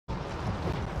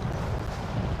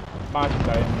Martin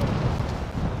going.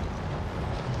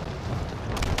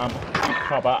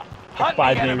 Cover.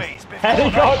 Bad news.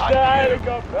 Helicopter!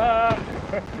 Helicopter!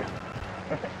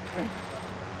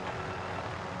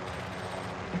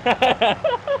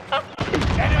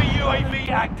 Enemy UAV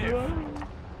active.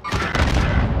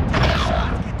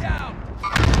 Get down.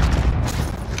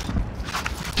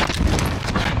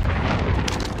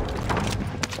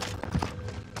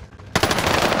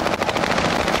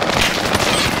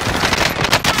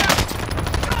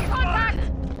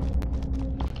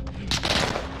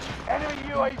 Enemy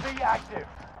UAV active.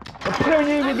 I'm putting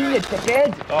you with you,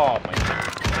 dickhead! Oh my god.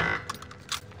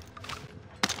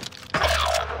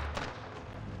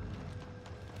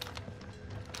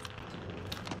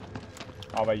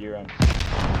 How about you, Ren?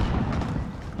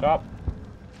 Stop.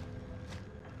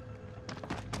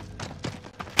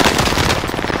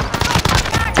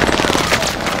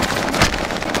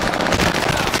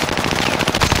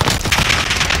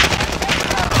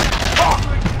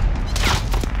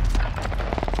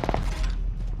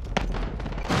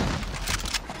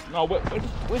 No,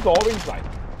 where's orange like?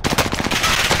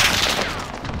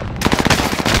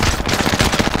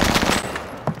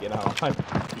 Get out.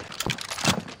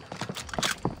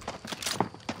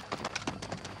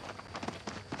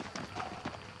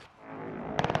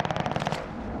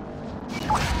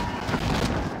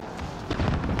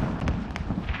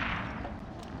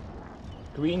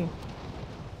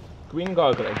 Green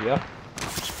gargle idea.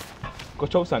 Go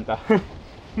chow Santa.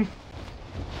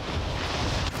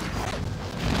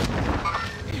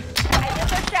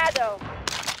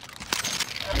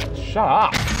 Shut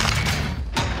up!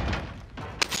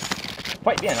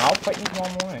 Fight bien, I'll fight you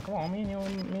tomorrow morning. Come on, me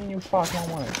and you spar tomorrow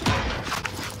morning.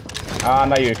 Ah,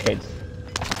 now you're kids.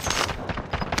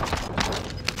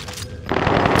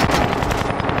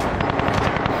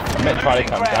 Met Charlie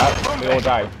comes out, we all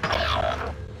die.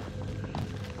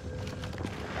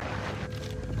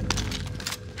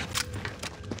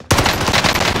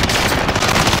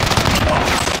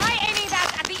 Try aiming that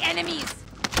at the enemies.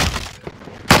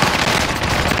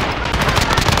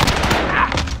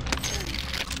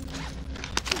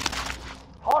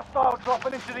 Hostile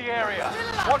dropping into the area.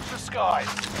 Watch the skies.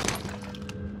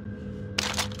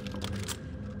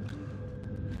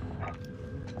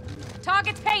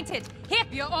 Target's painted. Hip,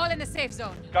 you're all in the safe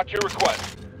zone. Got your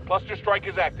request. Cluster strike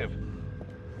is active.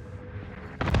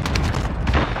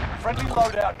 Friendly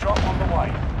loadout drop on the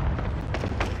way.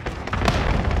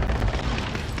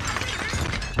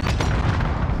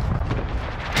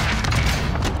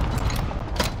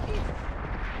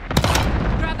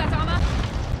 Grab that armor.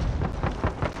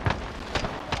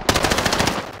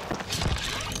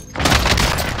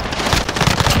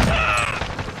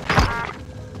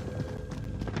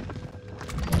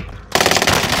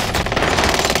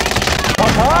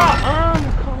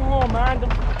 Come on, man.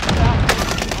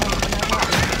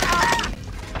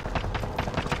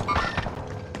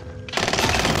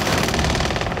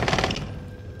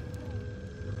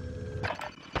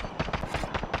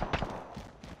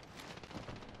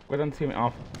 We're done teaming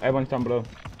off. Everyone's down below.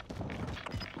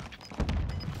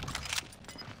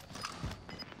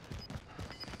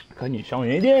 Can you show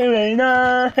me? Very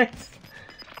nice.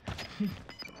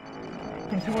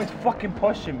 He's always fucking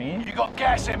pushing me. You got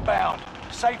gas inbound.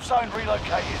 Safe zone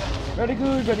relocated. Very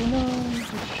good, very nice.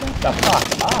 Shut the fuck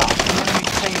up. Enemy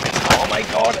team is Oh my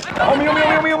god. Oh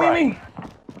me.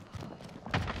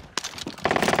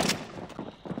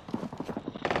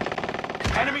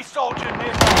 Enemy soldier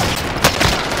nearby.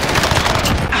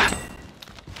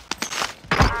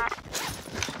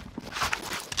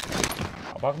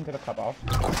 Welcome to the club off.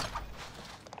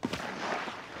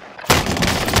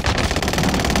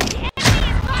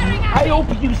 I hope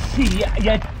you see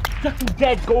you fucking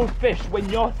dead goldfish when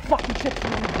you're fucking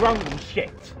sitting on the ground and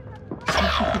shit.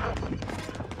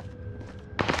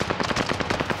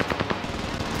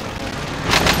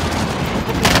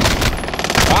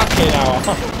 Fucking hell.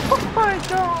 Oh my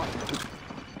god.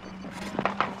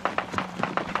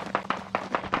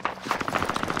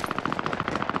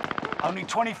 Only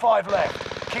 25 left.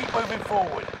 Keep moving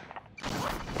forward.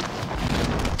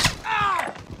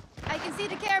 I can see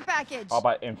the care package. How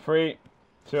about in 3,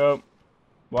 2,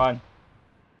 1.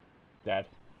 Dead.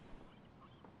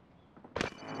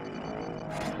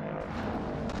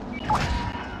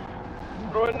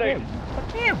 Throw a name.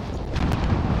 Fuck you.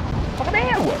 Fucking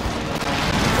hell.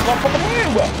 Fucking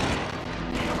hell.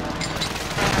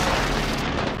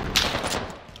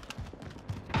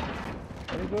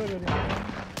 Very good, very good.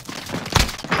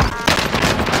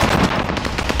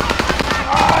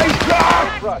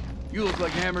 Right. You look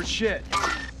like hammered shit.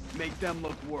 Make them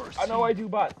look worse. I know I do,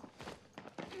 but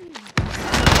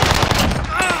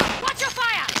Watch your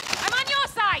fire!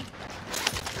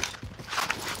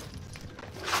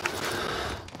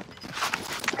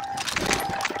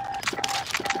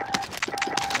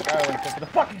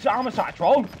 armor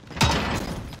satchel.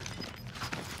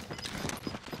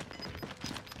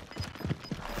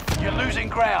 You're losing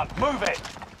ground. Move it.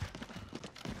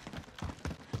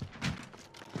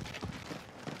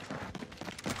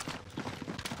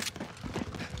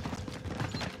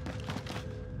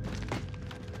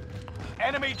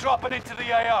 Enemy dropping into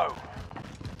the AO.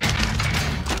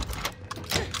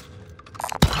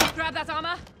 Grab that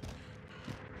armor.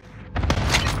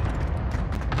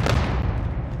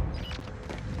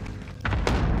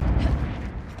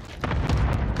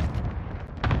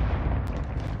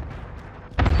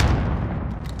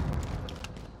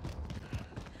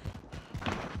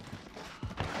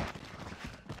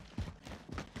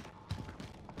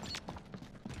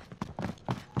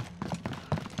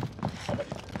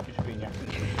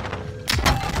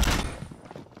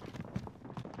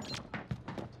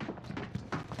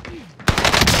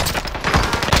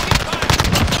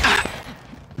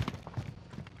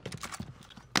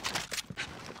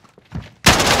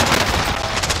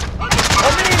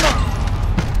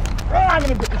 I'm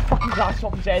gonna rip this fucking glass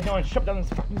off his head now and shove it down his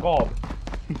fucking gob.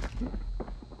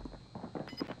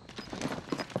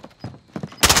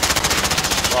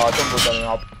 Oh, don't go down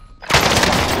up.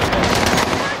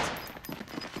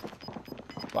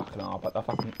 Fucking hell, but the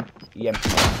fucking EMP.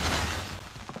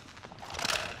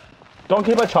 Don't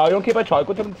care about Charlie, don't care about Charlie,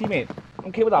 go tell him teammate.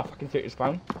 Don't care about that fucking circus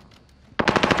clown.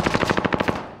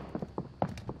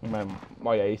 Man,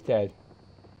 oh yeah, he's dead.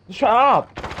 Shut up!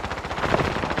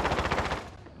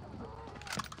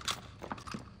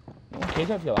 I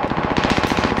don't feel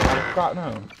like that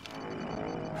now.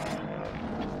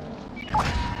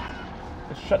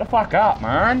 Just shut the fuck up,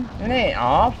 man. Innit,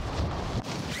 off.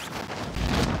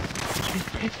 He's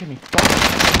pissing me. Contact!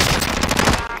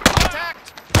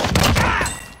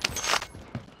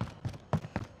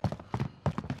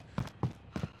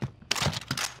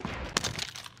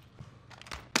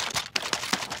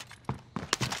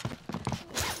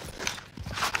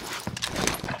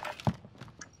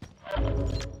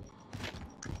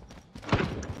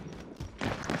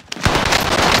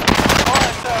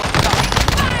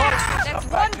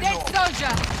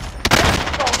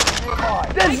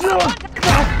 There's no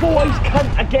that boy's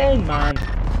cunt again, man.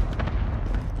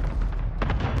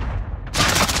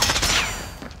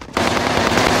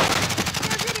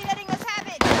 You're really letting us have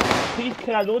it. Please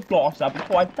kill those blocks up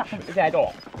before I fucking rip his head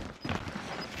off.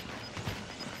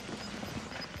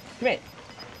 Come here.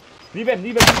 Leave him.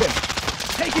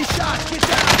 Take his shot. Get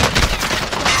down.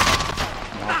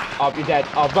 No. Up, you're dead.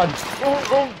 Oh, run.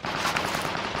 Oh.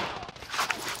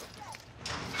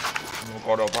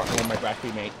 Oh god, I'm on my breath,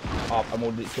 mate. Oh, I'm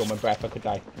all literally on my breath. I could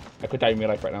die. I could die in real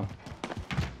life right now.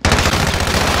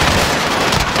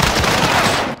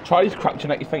 Charlie's crouching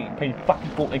like he's playing fucking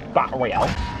Fortnite Battle Royale.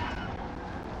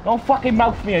 Don't fucking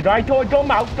mouth me, alright? Don't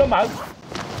mouth.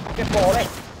 Get for it.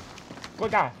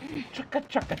 Good guy.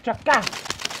 Chugga.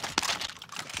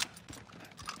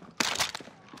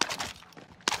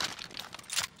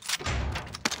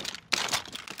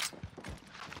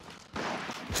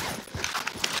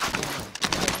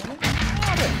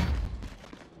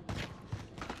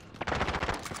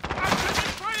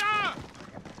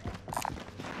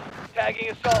 Tagging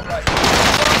assault rifle.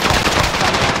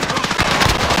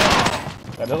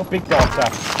 That little big dog there.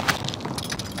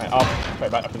 Right, up.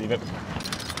 Straight back, I have to leave it.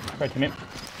 Straight to me.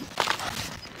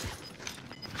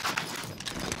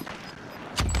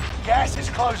 Gas is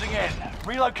closing in.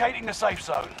 Relocating the safe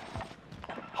zone.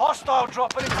 Hostile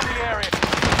dropping into the area.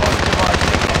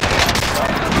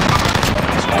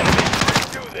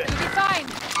 You'll be fine.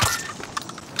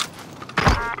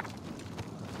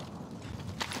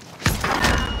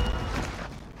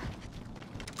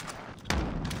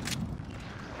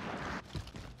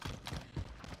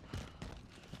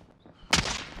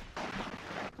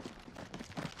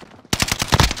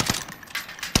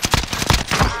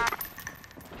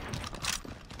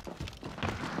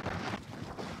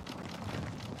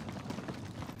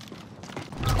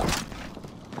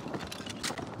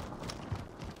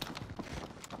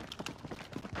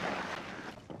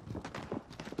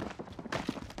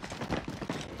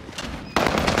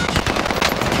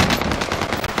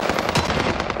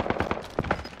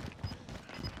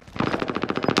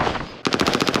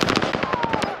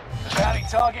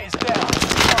 Target is down.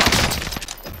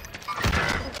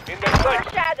 In the safe.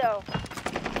 Shadow.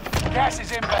 Gas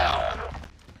is inbound.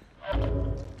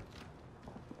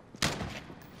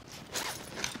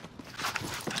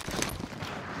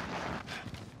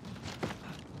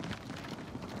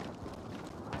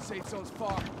 Safe zone's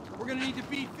far. We're gonna need to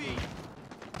beat feet.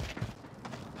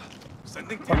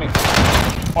 Sending From me.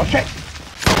 Oh shit!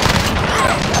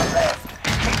 Left.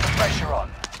 Keep the pressure on.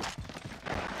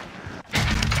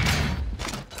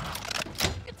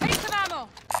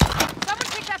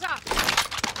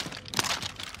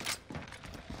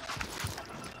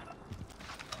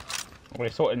 We're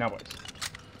sorting out. On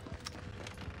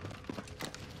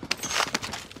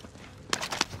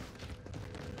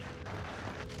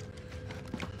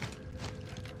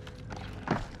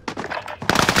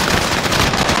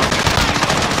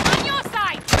your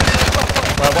side!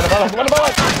 What about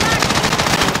it? Try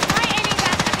aiming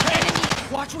that at the enemy!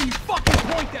 Watch where you fucking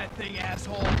point that thing,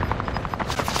 asshole!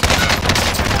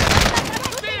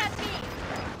 Looking at me!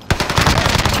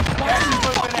 Gas is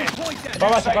moving in. Point that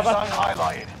Safe zone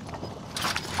highlighted.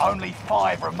 Only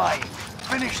 5 remain.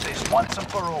 Finish this once and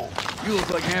for all. You look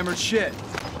like hammered shit.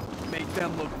 Make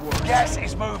them look worse. Gas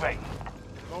is moving.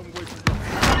 Don't wait for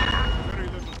very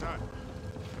little time.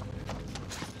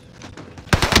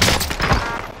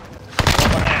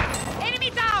 Enemy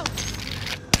down!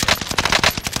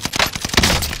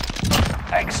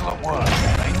 Excellent work.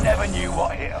 They never knew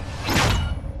what hit them.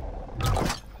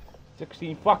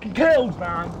 16 fucking kills,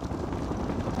 man.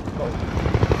 Go.